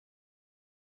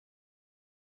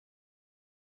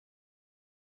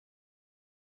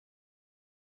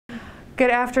Good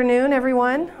afternoon,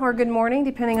 everyone, or good morning,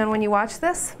 depending on when you watch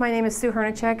this. My name is Sue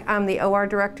Hernachek. I'm the OR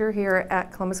director here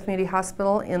at Columbus Community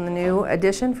Hospital in the new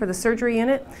addition for the surgery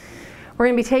unit. We're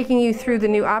going to be taking you through the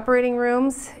new operating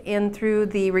rooms, in through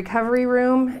the recovery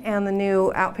room, and the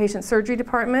new outpatient surgery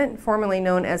department, formerly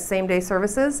known as same-day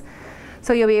services.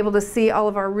 So you'll be able to see all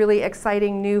of our really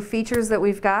exciting new features that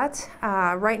we've got.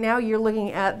 Right now you're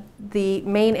looking at the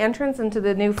main entrance into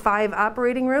the new 5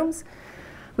 operating rooms.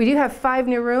 We do have 5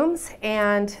 new rooms,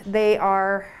 and they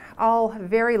are all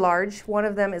very large. One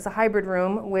of them is a hybrid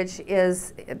room, which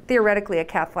is theoretically a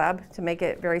cath lab, to make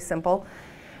it very simple.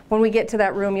 When we get to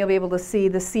that room, you'll be able to see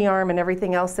the C-arm and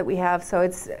everything else that we have. So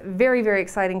it's very, very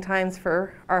exciting times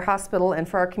for our hospital and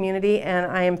for our community, and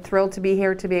I am thrilled to be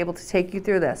here to be able to take you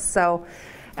through this. So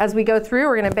as we go through,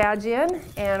 we're going to badge in,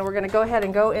 and we're going to go ahead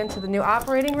and go into the new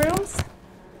operating rooms.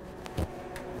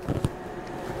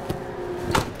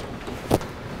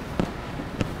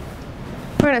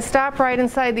 We're going to stop right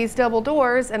inside these double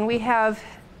doors, and we have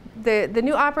the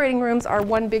new operating rooms are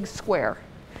one big square.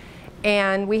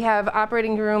 And we have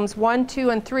operating rooms 1, 2,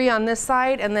 and 3 on this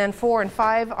side, and then 4 and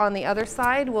 5 on the other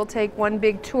side. We'll take one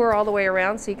big tour all the way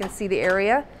around so you can see the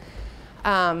area.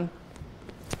 Some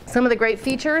of the great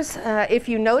features, if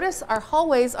you notice, our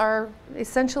hallways are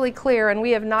essentially clear, and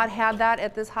we have not had that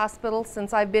at this hospital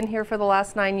since I've been here for the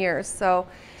last 9 years. So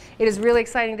it is really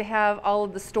exciting to have all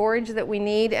of the storage that we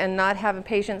need and not have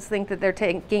patients think that we're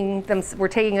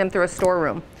taking them through a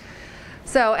storeroom.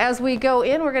 So as we go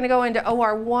in, we're going to go into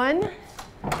OR1.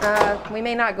 We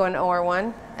may not go into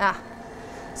OR1.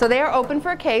 So they are open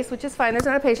for a case, which is fine. There's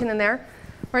not a patient in there.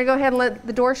 We're going to go ahead and let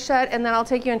the door shut, and then I'll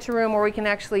take you into a room where we can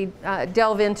actually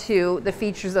delve into the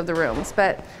features of the rooms.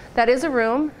 But that is a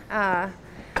room.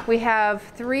 We have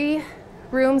 3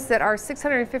 rooms that are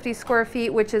 650 square feet,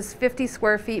 which is 50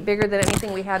 square feet bigger than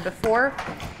anything we had before.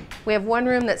 We have one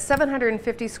room that's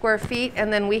 750 square feet,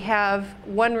 and then we have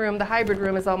one room, the hybrid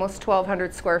room, is almost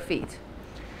 1,200 square feet.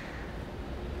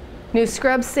 New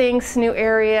scrub sinks, new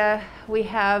area. We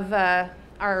have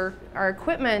our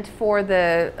equipment for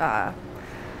the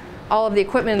all of the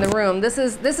equipment in the room. This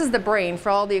is the brain for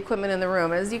all the equipment in the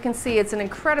room. As you can see, it's an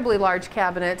incredibly large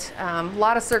cabinet. A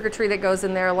lot of circuitry that goes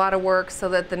in there, a lot of work so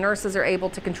that the nurses are able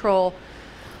to control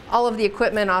all of the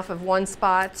equipment off of one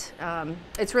spot.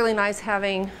 It's really nice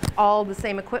having all the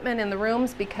same equipment in the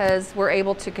rooms because we're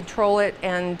able to control it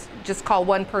and just call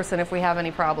one person if we have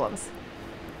any problems.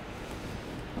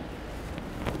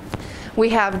 We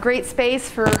have great space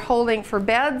for holding for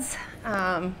beds.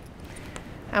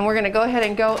 And we're going to go ahead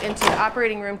and go into the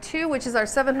operating room 2, which is our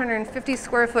 750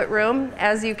 square foot room.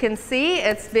 As you can see,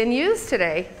 it's been used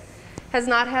today. Has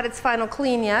not had its final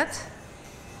clean yet.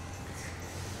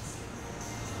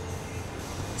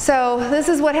 So this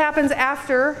is what happens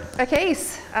after a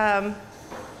case.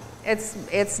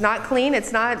 It's not clean.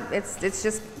 It's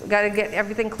just got to get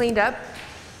everything cleaned up.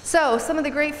 So some of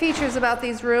the great features about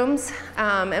these rooms,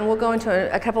 and we'll go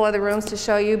into a couple other rooms to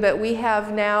show you, but we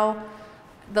have now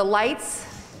the lights.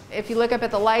 If you look up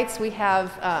at the lights, we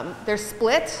have, they're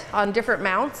split on different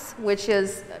mounts, which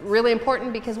is really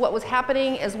important because what was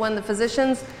happening is when the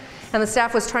physicians and the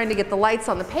staff was trying to get the lights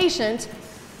on the patient,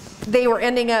 they were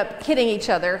ending up hitting each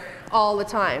other all the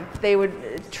time. They would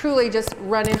truly just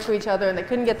run into each other and they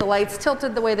couldn't get the lights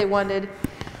tilted the way they wanted.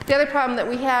 The other problem that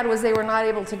we had was they were not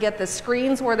able to get the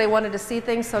screens where they wanted to see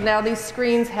things, so now these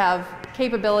screens have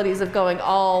capabilities of going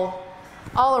all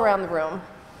around the room.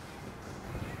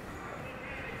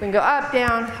 We can go up,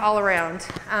 down, all around.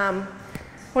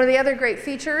 One of the other great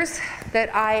features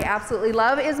that I absolutely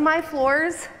love is my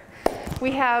floors. We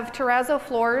have terrazzo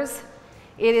floors.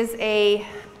 It is a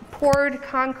poured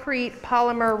concrete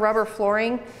polymer rubber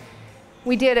flooring.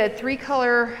 We did a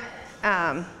 3-color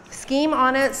scheme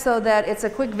on it so that it's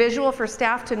a quick visual for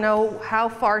staff to know how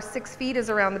far 6 feet is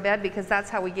around the bed, because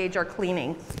that's how we gauge our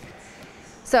cleaning.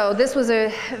 So this was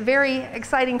a very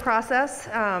exciting process.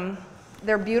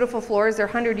 They're beautiful floors. They're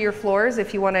 100-year floors.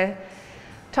 If you want to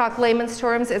talk layman's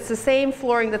terms, it's the same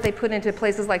flooring that they put into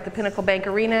places like the Pinnacle Bank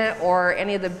Arena or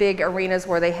any of the big arenas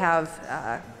where they have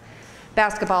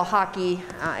basketball, hockey,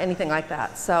 anything like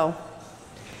that. So,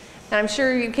 and I'm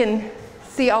sure you can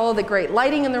see all of the great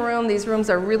lighting in the room. These rooms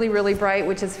are really, really bright,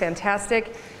 which is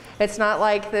fantastic. It's not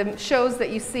like the shows that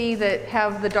you see that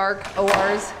have the dark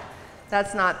ORs.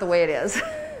 That's not the way it is.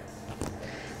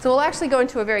 So we'll actually go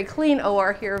into a very clean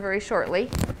OR here very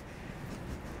shortly.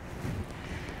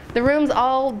 The rooms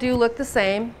all do look the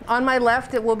same. On my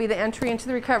left, it will be the entry into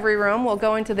the recovery room. We'll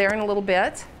go into there in a little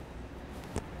bit.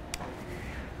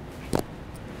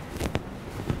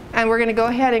 And we're going to go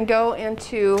ahead and go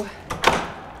into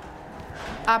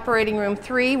operating room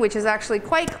 3, which is actually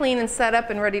quite clean and set up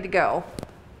and ready to go.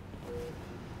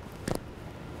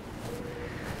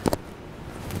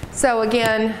 So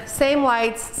again, same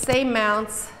lights, same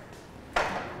mounts.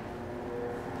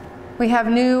 We have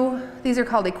these are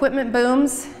called equipment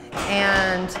booms,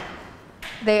 and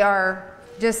they are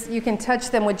just, you can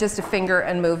touch them with just a finger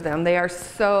and move them. They are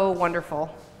so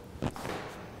wonderful.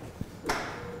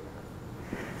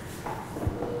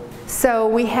 So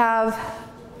we have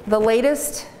the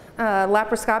latest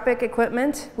laparoscopic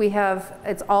equipment.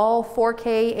 It's all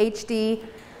 4K HD.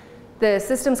 The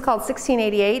system's called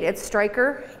 1688. It's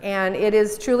Stryker, and it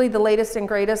is truly the latest and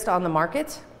greatest on the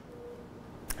market.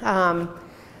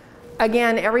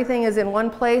 Again, everything is in one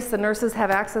place. The nurses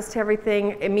have access to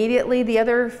everything immediately. The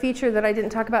other feature that I didn't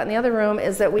talk about in the other room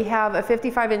is that we have a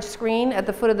 55-inch screen at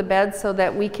the foot of the bed so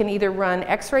that we can either run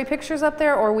X-ray pictures up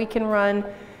there, or we can run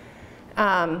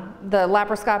the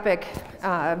laparoscopic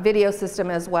video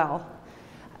system as well.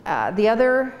 The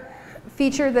other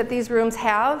feature that these rooms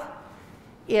have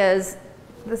is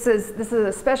this is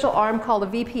a special arm called a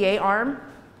VPA arm,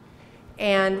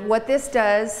 and what this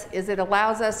does is it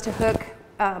allows us to hook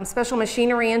special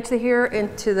machinery into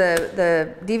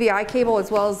the DVI cable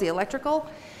as well as the electrical,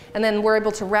 and then we're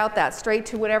able to route that straight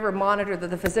to whatever monitor that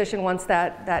the physician wants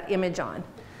that image on.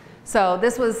 So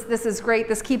this is great.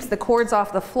 This keeps the cords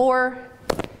off the floor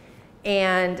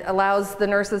and allows the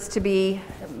nurses to be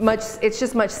it's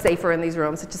just much safer in these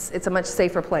rooms. It's a much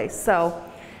safer place. So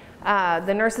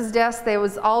the nurses' desk, they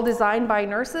was all designed by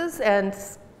nurses and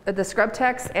the scrub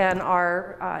techs and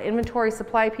our inventory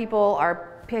supply people, our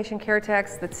patient care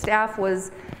techs. The staff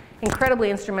was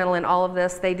incredibly instrumental in all of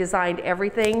this. They designed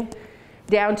everything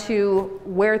down to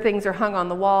where things are hung on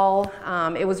the wall.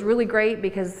 It was really great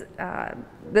because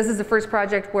this is the first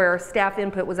project where staff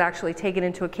input was actually taken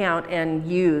into account and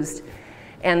used,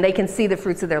 and they can see the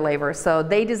fruits of their labor. So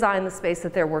they designed the space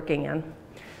that they're working in.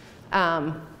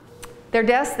 Their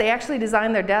desks, they actually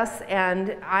designed their desks,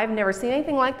 and I've never seen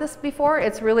anything like this before.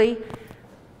 It's really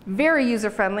very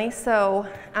user-friendly. So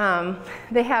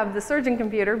they have the surgeon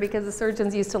computer, because the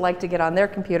surgeons used to like to get on their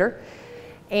computer,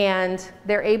 and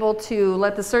they're able to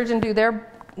let the surgeon do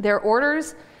their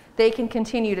orders. They can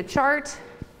continue to chart,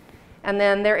 and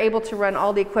then they're able to run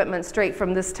all the equipment straight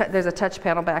from this. There's a touch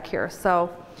panel back here.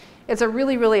 So it's a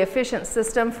really, really efficient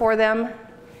system for them.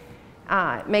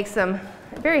 It makes them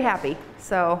very happy.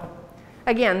 So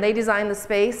again, they designed the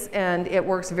space, and it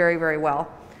works very, very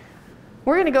well.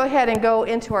 We're going to go ahead and go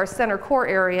into our center core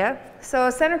area. So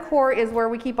a center core is where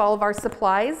we keep all of our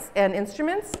supplies and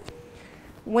instruments.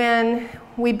 When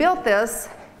we built this,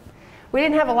 we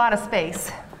didn't have a lot of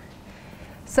space.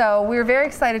 So we were very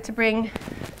excited to bring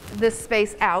this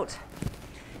space out.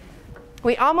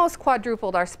 We almost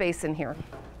quadrupled our space in here.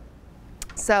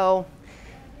 So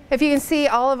if you can see,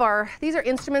 these are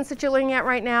instruments that you're looking at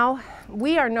right now.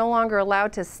 We are no longer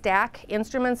allowed to stack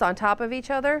instruments on top of each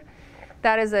other.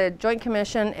 That is a Joint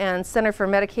Commission and Center for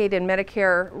Medicaid and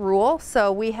Medicare rule.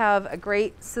 So we have a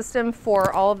great system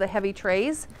for all of the heavy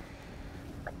trays.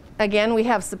 Again, we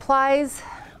have supplies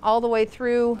all the way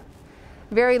through,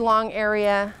 very long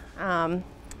area.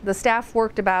 The staff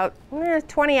worked about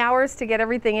 20 hours to get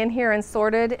everything in here and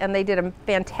sorted, and they did a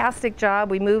fantastic job.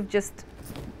 We moved just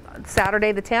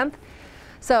Saturday the 10th.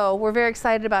 So we're very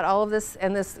excited about all of this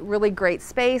and this really great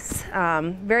space,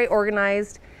 very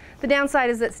organized. The downside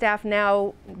is that staff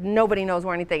now, nobody knows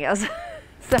where anything is.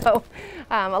 So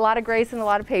a lot of grace and a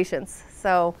lot of patience.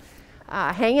 So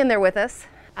hang in there with us.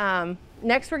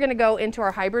 Next, we're going to go into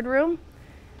our hybrid room.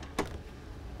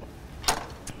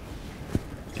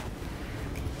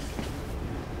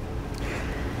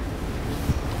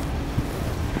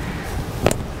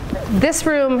 This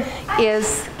room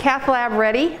is cath lab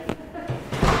ready.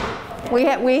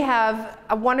 We have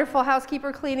a wonderful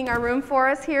housekeeper cleaning our room for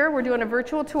us here. We're doing a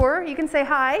virtual tour. You can say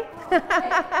hi.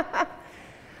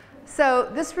 So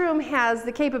this room has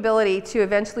the capability to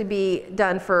eventually be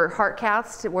done for heart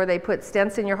caths, where they put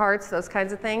stents in your hearts, those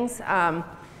kinds of things. Let's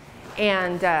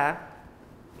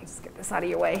get this out of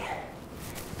your way.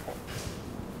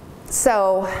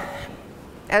 So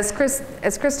as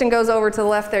Kristen goes over to the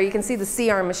left there, you can see the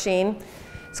C-arm machine.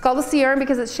 It's called a C-arm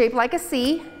because it's shaped like a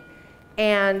C,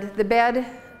 and the bed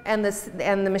and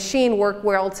the machine work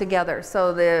well together.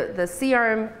 So the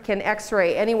C-arm can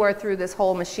X-ray anywhere through this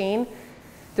whole machine,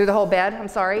 through the whole bed, I'm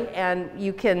sorry, and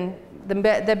you can, the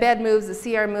bed moves, the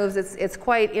C-arm moves. It's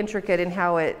quite intricate in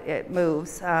how it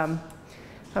moves.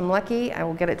 If I'm lucky, I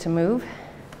will get it to move.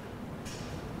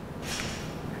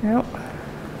 Nope.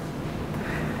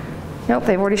 Nope,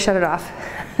 they've already shut it off.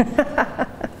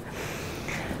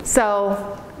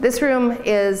 So this room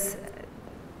is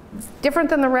It's different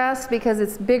than the rest because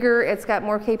it's bigger, it's got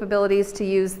more capabilities to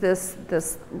use this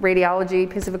radiology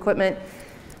piece of equipment.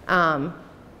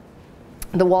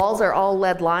 The walls are all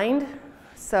lead lined,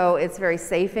 so it's very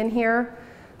safe in here.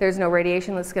 There's no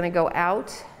radiation that's going to go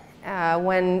out.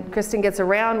 When Kristen gets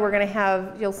around, we're going to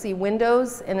have, you'll see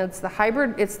windows, and it's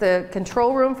the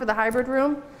control room for the hybrid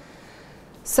room.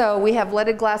 So we have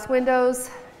leaded glass windows.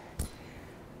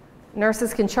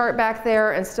 Nurses can chart back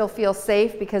there and still feel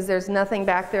safe because there's nothing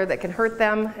back there that can hurt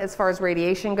them as far as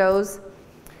radiation goes.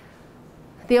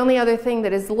 The only other thing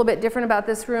that is a little bit different about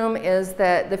this room is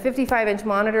that the 55-inch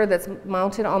monitor that's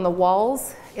mounted on the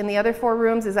walls in the other 4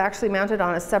 rooms is actually mounted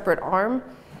on a separate arm,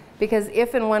 because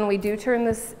if and when we do turn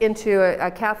this into a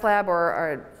cath lab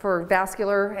or for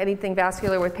vascular, anything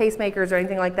vascular with pacemakers or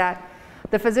anything like that,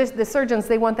 the surgeons,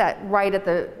 they want that right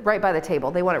by the table.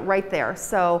 They want it right there.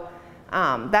 So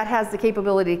that has the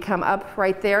capability to come up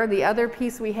right there. The other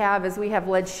piece we have is we have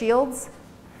lead shields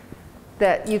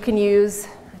that you can use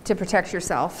to protect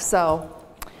yourself. So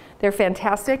they're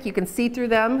fantastic. You can see through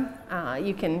them.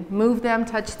 You can move them,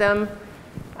 touch them.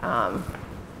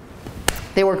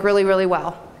 They work really, really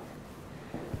well.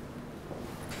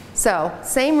 So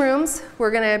same rooms.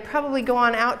 We're going to probably go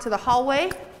on out to the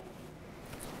hallway.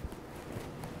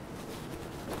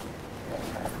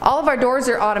 All of our doors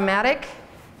are automatic.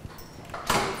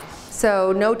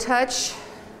 So no touch,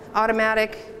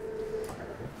 automatic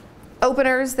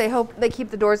openers. They keep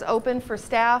the doors open for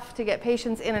staff to get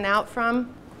patients in and out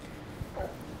from.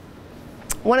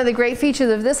 One of the great features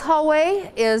of this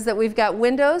hallway is that we've got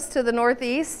windows to the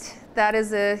northeast. That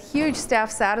is a huge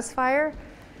staff satisfier.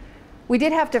 We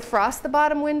did have to frost the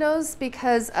bottom windows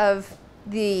because of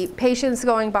the patients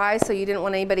going by, so you didn't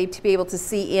want anybody to be able to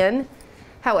see in.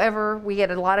 However, we get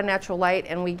a lot of natural light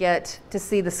and we get to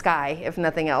see the sky, if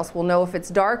nothing else. We'll know if it's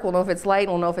dark, we'll know if it's light,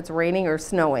 we'll know if it's raining or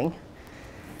snowing.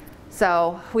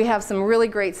 So we have some really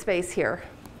great space here.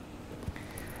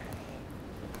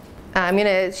 I'm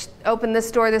going to open this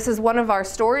door. This is one of our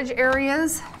storage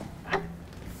areas.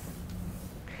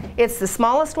 It's the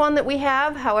smallest one that we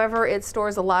have. However, it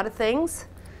stores a lot of things.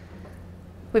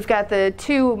 We've got the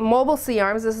 2 mobile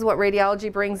C-arms. This is what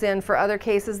radiology brings in for other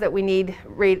cases that we need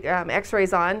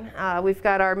x-rays on. We've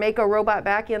got our Mako robot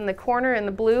back in the corner in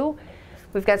the blue.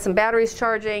 We've got some batteries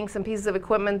charging, some pieces of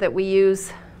equipment that we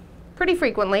use pretty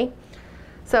frequently.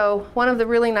 So one of the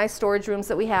really nice storage rooms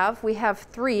that we have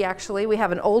 3 actually. We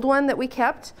have an old one that we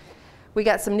kept. We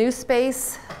got some new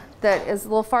space that is a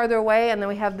little farther away, and then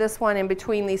we have this one in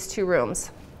between these 2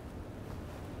 rooms.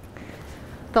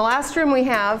 The last room we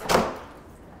have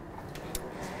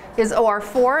is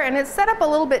OR4, and it's set up a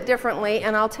little bit differently,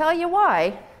 and I'll tell you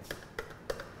why.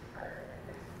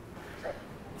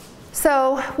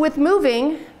 So with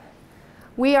moving,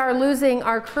 we are losing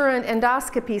our current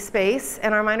endoscopy space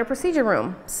and our minor procedure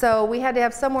room. So we had to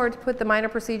have somewhere to put the minor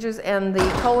procedures and the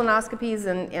colonoscopies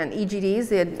and EGDs,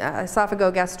 the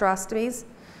esophagogastrostomies.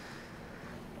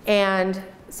 And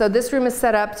so this room is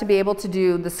set up to be able to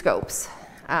do the scopes.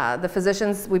 The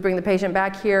physicians, we bring the patient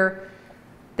back here,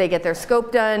 they get their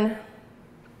scope done,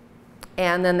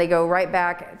 and then they go right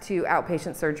back to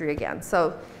outpatient surgery again.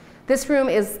 So this room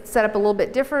is set up a little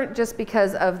bit different just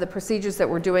because of the procedures that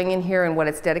we're doing in here and what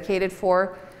it's dedicated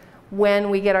for. When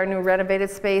we get our new renovated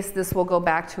space, this will go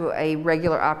back to a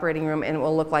regular operating room and it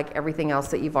will look like everything else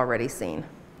that you've already seen.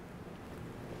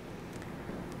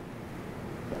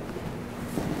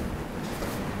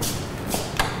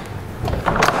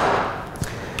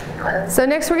 So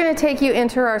next we're going to take you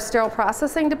into our sterile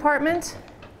processing department.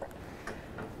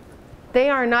 They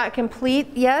are not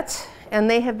complete yet, and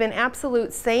they have been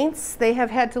absolute saints. They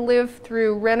have had to live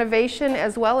through renovation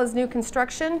as well as new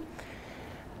construction.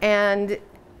 And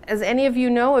as any of you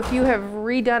know, if you have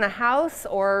redone a house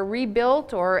or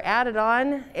rebuilt or added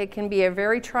on, it can be a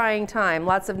very trying time.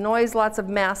 Lots of noise, lots of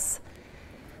mess.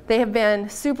 They have been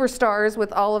superstars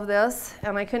with all of this,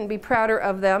 and I couldn't be prouder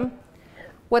of them.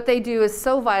 What they do is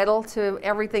so vital to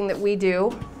everything that we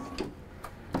do.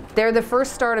 They're the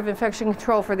first start of infection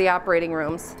control for the operating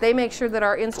rooms. They make sure that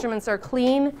our instruments are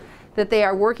clean, that they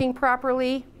are working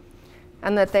properly,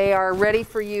 and that they are ready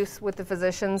for use with the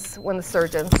physicians when the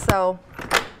surgeons. So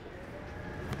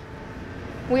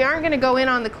we aren't going to go in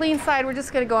on the clean side. We're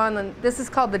just going to go on the, this is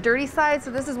called the dirty side. So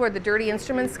this is where the dirty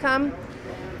instruments come.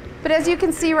 But as you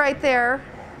can see right there,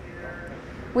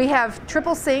 we have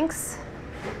triple sinks,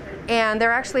 and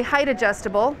they're actually height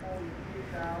adjustable,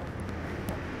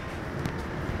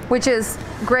 which is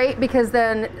great because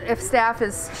then if staff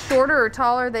is shorter or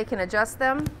taller, they can adjust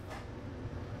them.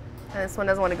 And this one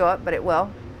doesn't want to go up, but it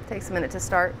will. It takes a minute to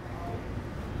start.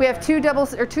 We have two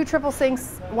triple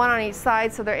sinks, one on each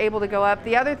side, so they're able to go up.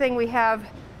 The other thing we have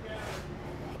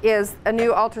is a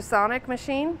new ultrasonic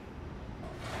machine.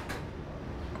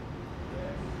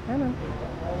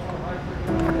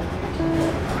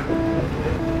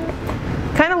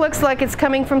 Kind of looks like it's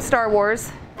coming from Star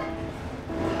Wars.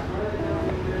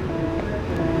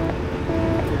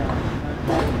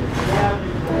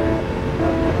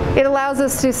 It allows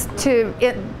us to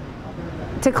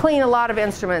clean a lot of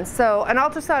instruments. So an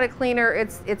ultrasonic cleaner,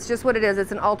 it's just what it is.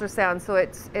 It's an ultrasound, so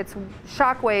it's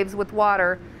shock waves with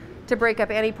water to break up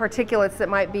any particulates that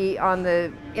might be on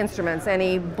the instruments,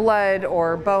 any blood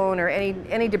or bone or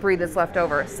any debris that's left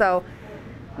over. So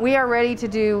we are ready to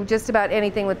do just about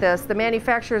anything with this. The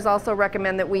manufacturers also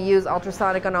recommend that we use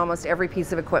ultrasonic on almost every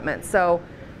piece of equipment. So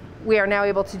we are now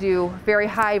able to do very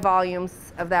high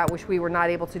volumes of that, which we were not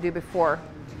able to do before.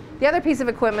 The other piece of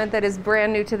equipment that is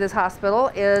brand new to this hospital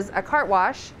is a cart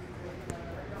wash,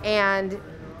 and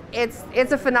it's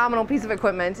a phenomenal piece of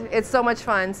equipment. It's so much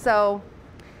fun. So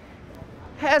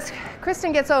as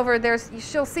Kristen gets over,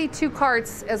 she'll see two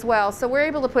carts as well. So we're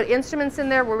able to put instruments in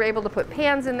there, we're able to put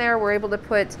pans in there, we're able to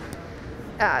put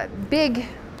big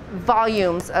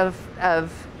volumes of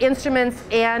instruments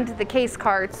and the case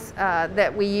carts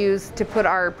that we use to put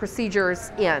our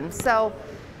procedures in. So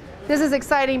this is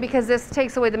exciting because this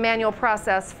takes away the manual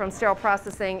process from sterile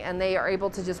processing, and they are able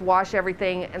to just wash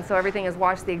everything, and so everything is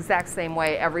washed the exact same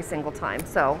way every single time.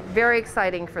 So very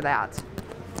exciting for that.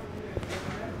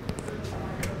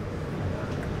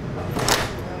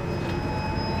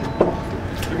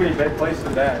 Too many bad places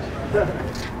to dash.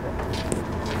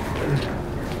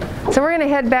 So we're going to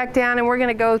head back down, and we're going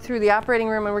to go through the operating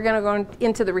room, and we're going to go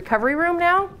into the recovery room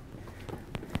now.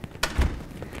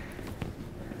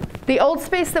 The old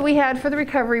space that we had for the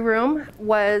recovery room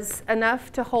was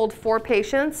enough to hold 4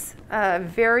 patients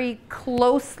very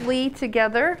closely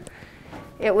together.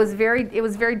 It was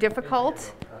very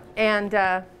difficult,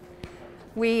 and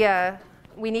we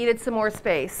needed some more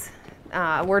space.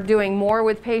 We're doing more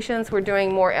with patients. We're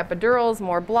doing more epidurals,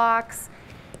 more blocks,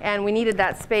 and we needed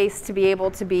that space to be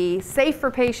able to be safe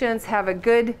for patients, have a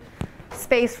good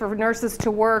space for nurses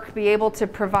to work, be able to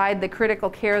provide the critical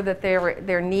care that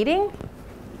they're needing.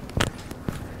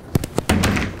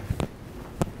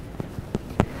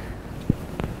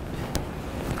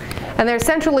 And they're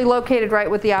centrally located right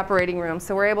with the operating room,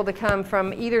 so we're able to come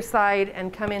from either side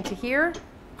and come into here.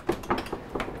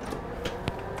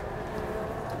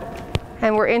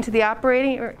 And we're into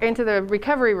the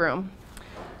recovery room.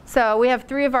 So we have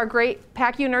 3 of our great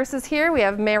PACU nurses here. We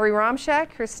have Mary Romshak,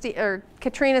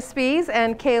 Katrina Spies,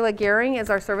 and Kayla Gehring is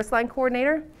our service line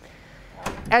coordinator.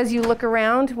 As you look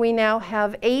around, we now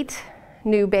have 8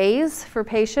 new bays for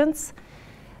patients.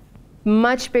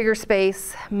 Much bigger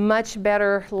space, much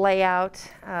better layout.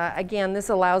 Again, this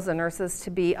allows the nurses to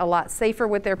be a lot safer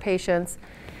with their patients.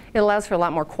 It allows for a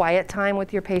lot more quiet time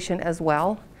with your patient as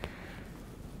well.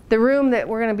 The room that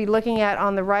we're going to be looking at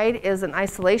on the right is an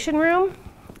isolation room,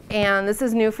 and this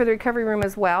is new for the recovery room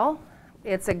as well.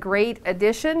 It's a great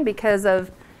addition because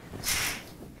of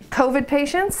COVID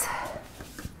patients.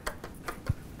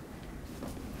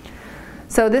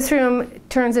 So this room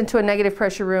turns into a negative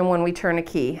pressure room when we turn a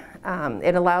key.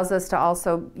 It allows us to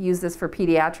also use this for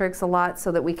pediatrics a lot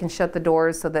so that we can shut the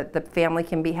doors so that the family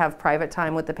can have private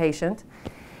time with the patient.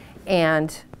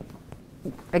 And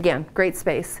again, great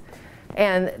space.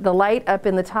 And the light up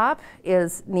in the top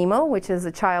is Nemo, which is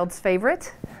a child's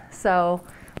favorite. So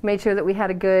made sure that we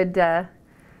had a good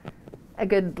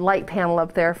light panel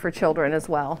up there for children as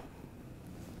well.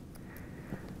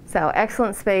 So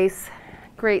excellent space,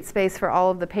 great space for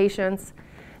all of the patients.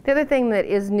 The other thing that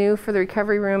is new for the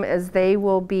recovery room is they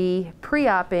will be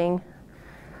pre-opping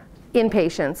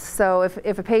inpatients. So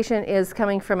if a patient is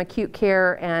coming from acute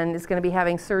care and is going to be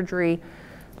having surgery,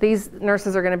 these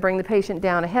nurses are going to bring the patient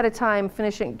down ahead of time,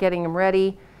 finish it, getting them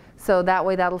ready. So that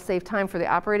way that'll save time for the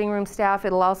operating room staff.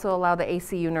 It'll also allow the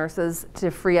ACU nurses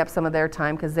to free up some of their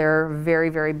time because they're very,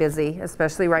 very busy,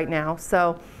 especially right now.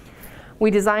 So we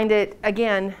designed it,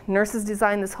 again, nurses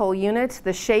designed this whole unit.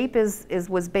 The shape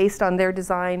was based on their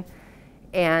design,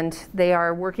 and they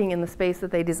are working in the space that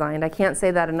they designed. I can't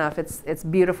say that enough. It's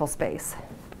beautiful space.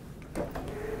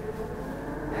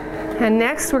 And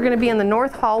next, we're going to be in the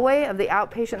north hallway of the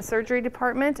outpatient surgery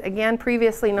department, again,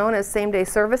 previously known as same-day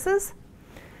services.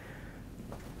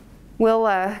 We'll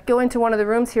go into one of the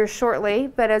rooms here shortly,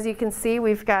 but as you can see,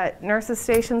 we've got nurses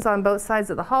stations on both sides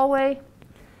of the hallway.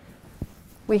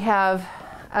 We have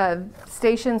a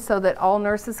station so that all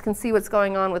nurses can see what's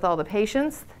going on with all the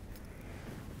patients.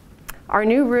 Our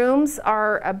new rooms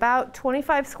are about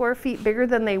 25 square feet bigger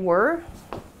than they were.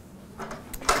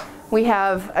 We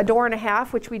have a door and a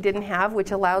half, which we didn't have,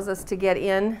 which allows us to get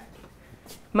in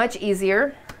much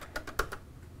easier.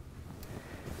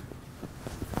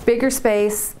 Bigger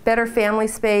space, better family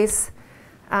space.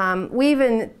 We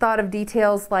even thought of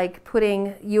details like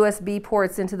putting USB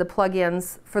ports into the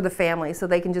plug-ins for the family so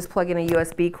they can just plug in a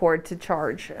USB cord to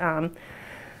charge.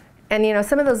 And you know,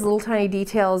 some of those little tiny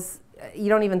details you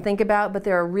don't even think about, but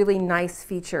they're a really nice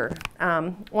feature.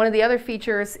 One of the other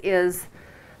features is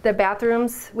the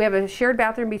bathrooms. We have a shared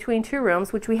bathroom between 2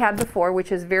 rooms, which we had before,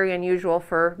 which is very unusual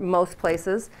for most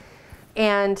places.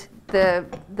 And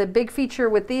the big feature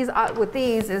with these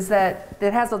is that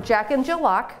it has a Jack and Jill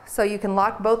lock, so you can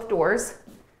lock both doors.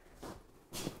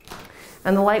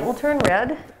 And the light will turn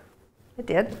red. It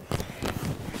did.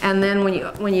 And then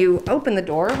when you open the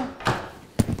door,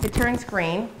 it turns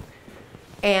green.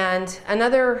 And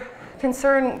another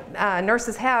concern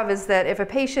nurses have is that if a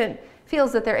patient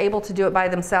feels that they're able to do it by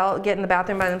themselves, get in the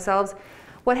bathroom by themselves,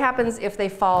 what happens if they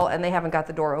fall and they haven't got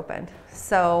the door opened?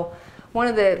 So one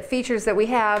of the features that we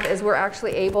have is we're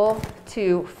actually able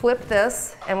to flip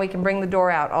this and we can bring the door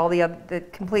out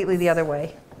completely the other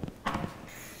way.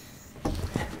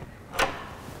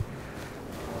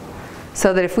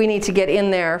 So that if we need to get in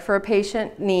there for a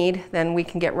patient need, then we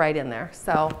can get right in there.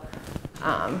 So,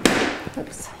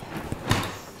 oops.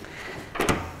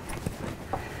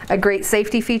 A great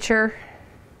safety feature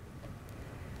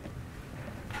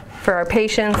for our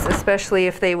patients, especially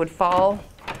if they would fall.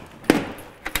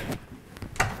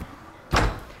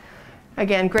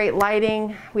 Again, great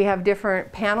lighting. We have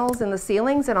different panels in the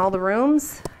ceilings in all the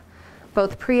rooms.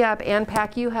 Both pre-op and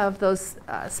PACU have those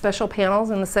special panels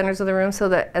in the centers of the room so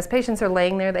that as patients are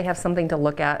laying there, they have something to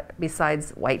look at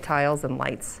besides white tiles and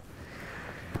lights.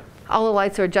 All the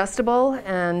lights are adjustable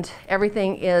and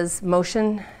everything is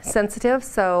motion sensitive,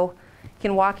 so you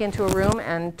can walk into a room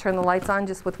and turn the lights on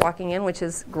just with walking in, which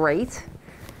is great.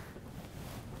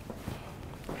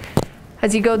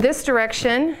 As you go this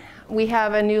direction, we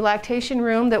have a new lactation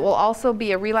room that will also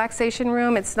be a relaxation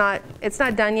room. It's not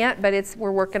done yet, but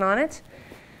we're working on it.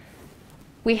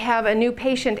 We have a new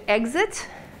patient exit.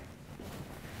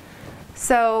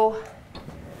 So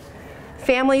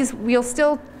families, you'll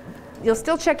still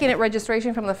check in at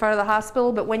registration from the front of the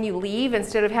hospital, but when you leave,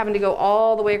 instead of having to go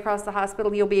all the way across the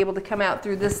hospital, you'll be able to come out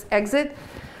through this exit.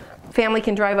 Family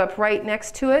can drive up right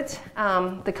next to it.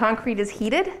 The concrete is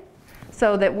heated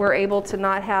so that we're able to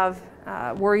not have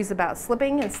worries about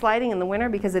slipping and sliding in the winter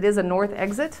because it is a north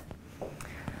exit.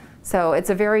 So it's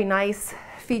a very nice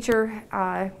feature.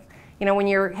 You know, when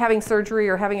you're having surgery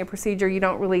or having a procedure, you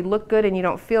don't really look good and you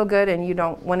don't feel good and you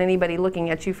don't want anybody looking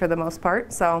at you for the most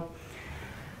part. So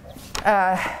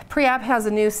pre-op has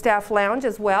a new staff lounge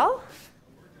as well.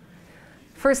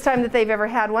 First time that they've ever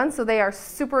had one, so they are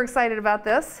super excited about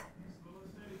this.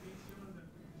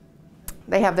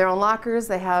 They have their own lockers.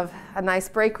 They have a nice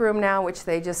break room now, which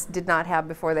they just did not have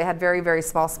before. They had very, very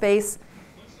small space.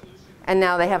 And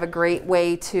now they have a great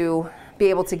way to be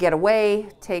able to get away,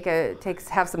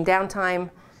 have some downtime,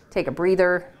 take a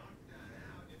breather,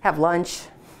 have lunch.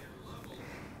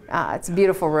 It's a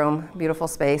beautiful room, beautiful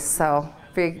space. So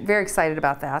very, very excited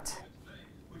about that.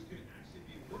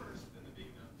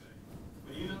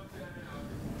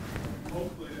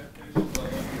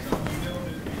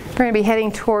 We're going to be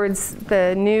heading towards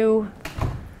the new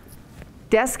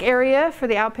desk area for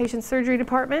the outpatient surgery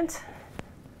department.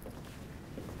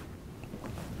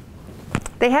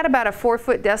 They had about a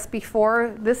 4-foot desk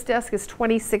before. This desk is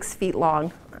 26 feet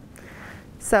long.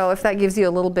 So if that gives you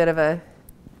a little bit of an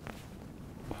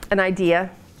idea.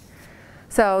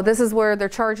 So this is where their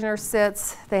charge nurse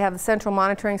sits. They have the central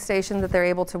monitoring station that they're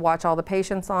able to watch all the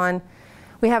patients on.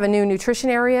 We have a new nutrition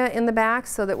area in the back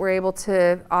so that we're able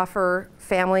to offer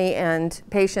family and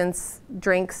patients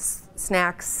drinks,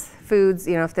 snacks, foods.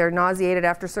 You know, if they're nauseated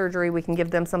after surgery, we can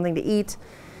give them something to eat.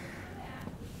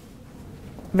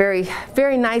 Very,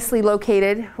 very nicely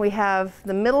located. We have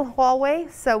the middle hallway.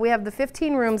 So we have the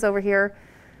 15 rooms over here.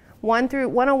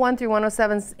 101 through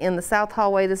 107 in the south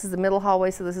hallway. This is the middle hallway,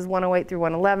 so this is 108 through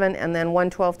 111, and then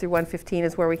 112 through 115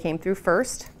 is where we came through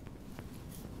first.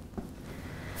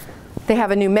 They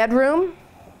have a new med room,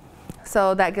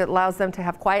 so that allows them to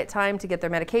have quiet time to get their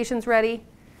medications ready.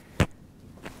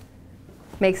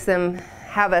 Makes them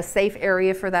have a safe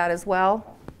area for that as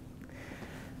well.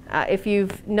 If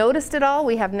you've noticed it all,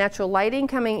 we have natural lighting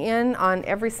coming in on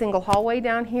every single hallway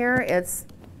down here. It's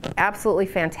absolutely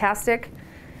fantastic.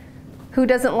 Who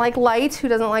doesn't like light? Who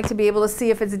doesn't like to be able to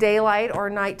see if it's daylight or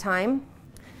nighttime?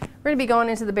 We're going to be going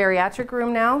into the bariatric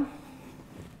room now.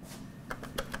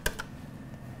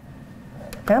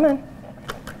 Come on.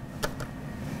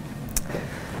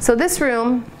 So this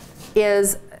room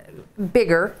is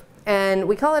bigger, and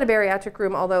we call it a bariatric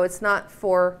room, although it's not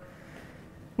for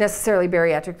necessarily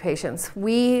bariatric patients.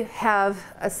 We have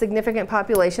a significant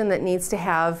population that needs to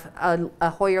have a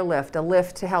Hoyer lift, a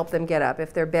lift to help them get up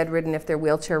if they're bedridden, if they're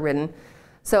wheelchair ridden.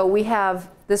 So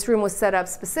this room was set up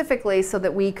specifically so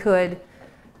that we could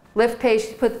put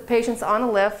the patients on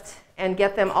a lift and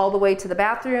get them all the way to the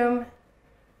bathroom,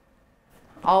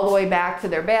 all the way back to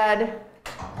their bed.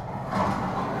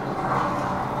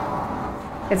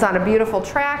 It's on a beautiful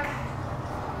track.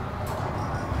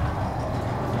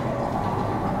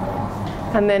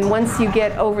 And then once you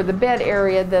get over the bed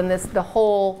area, then the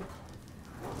whole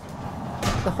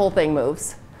thing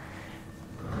moves.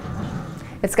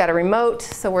 It's got a remote,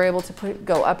 so we're able to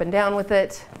go up and down with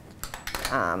it.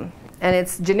 And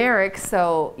it's generic,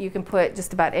 so you can put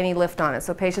just about any lift on it.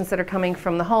 So patients that are coming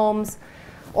from the homes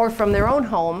or from their own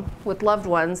home with loved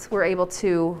ones, we're able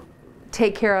to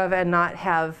take care of and not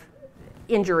have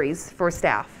injuries for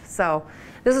staff. So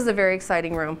this is a very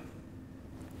exciting room.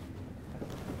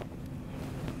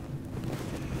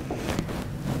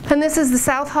 And this is the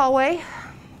south hallway.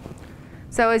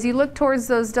 So as you look towards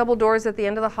those double doors at the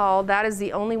end of the hall, that is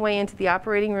the only way into the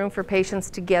operating room for patients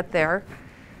to get there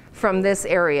from this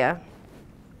area.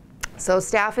 So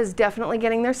staff is definitely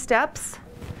getting their steps.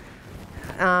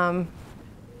 And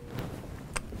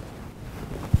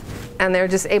they're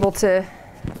just able to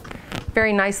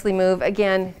very nicely move.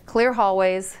 Again, clear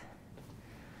hallways,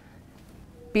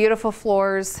 beautiful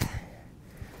floors.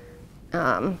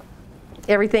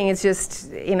 Everything is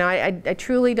just, I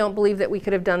truly don't believe that we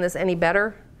could have done this any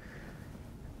better.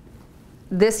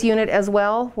 This unit as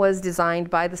well was designed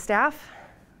by the staff,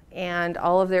 and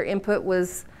all of their input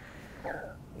was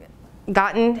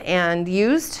gotten and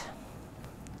used.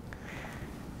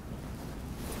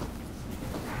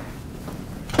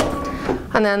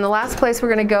 And then the last place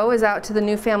we're going to go is out to the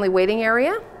new family waiting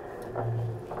area.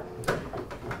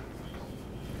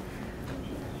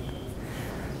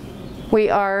 We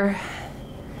are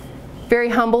very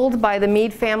humbled by the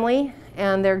Mead family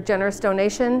and their generous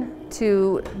donation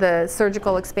to the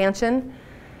surgical expansion.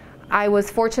 I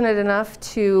was fortunate enough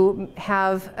to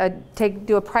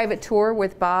do a private tour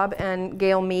with Bob and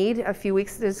Gail Mead a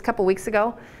couple weeks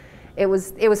ago. It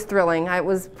was thrilling. It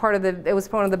was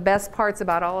one of the best parts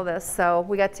about all of this. So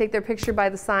we got to take their picture by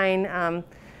the sign.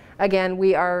 Again,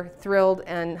 we are thrilled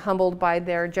and humbled by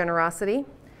their generosity.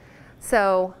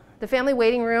 So the family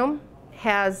waiting room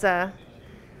has a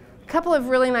couple of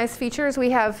really nice features.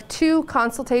 We have 2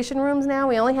 consultation rooms now.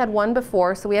 We only had 1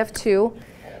 before, so we have 2.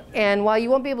 And while you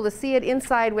won't be able to see it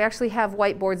inside, we actually have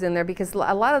whiteboards in there because a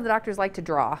lot of the doctors like to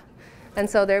draw. And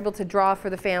so they're able to draw for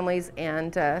the families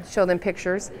and show them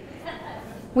pictures.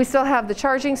 We still have the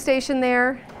charging station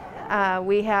there.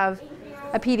 We have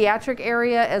a pediatric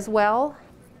area as well.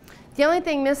 The only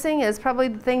thing missing is probably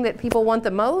the thing that people want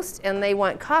the most, and they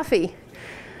want coffee.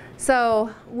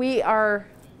 So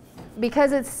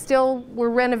because we're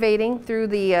renovating through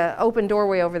the open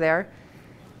doorway over there,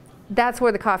 that's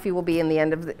where the coffee will be in the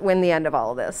end of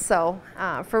all of this. So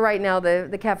for right now,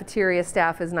 the cafeteria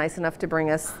staff is nice enough to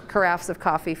bring us carafes of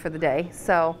coffee for the day.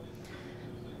 So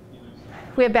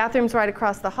we have bathrooms right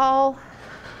across the hall,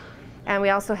 and we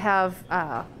also have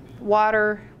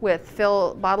water with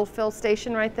bottle fill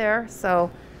station right there.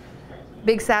 So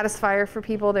big satisfier for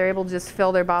people. They're able to just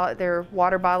fill their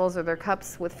water bottles or their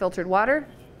cups with filtered water.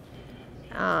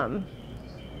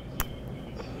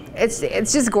 It's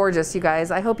just gorgeous, you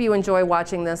guys. I hope you enjoy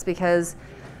watching this because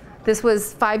this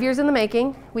was 5 years in the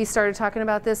making. We started talking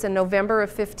about this in November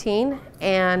of 15,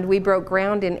 and we broke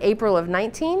ground in April of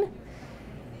 19.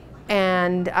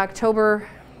 And October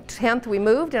 10th we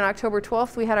moved, and October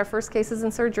 12th we had our first cases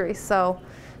in surgery. So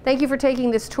thank you for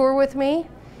taking this tour with me.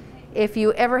 If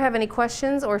you ever have any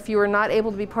questions, or if you were not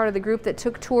able to be part of the group that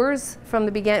took tours from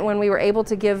the beginning when we were able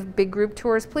to give big group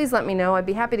tours, please let me know. I'd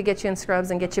be happy to get you in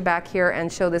scrubs and get you back here and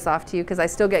show this off to you because I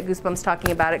still get goosebumps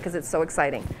talking about it because it's so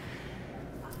exciting.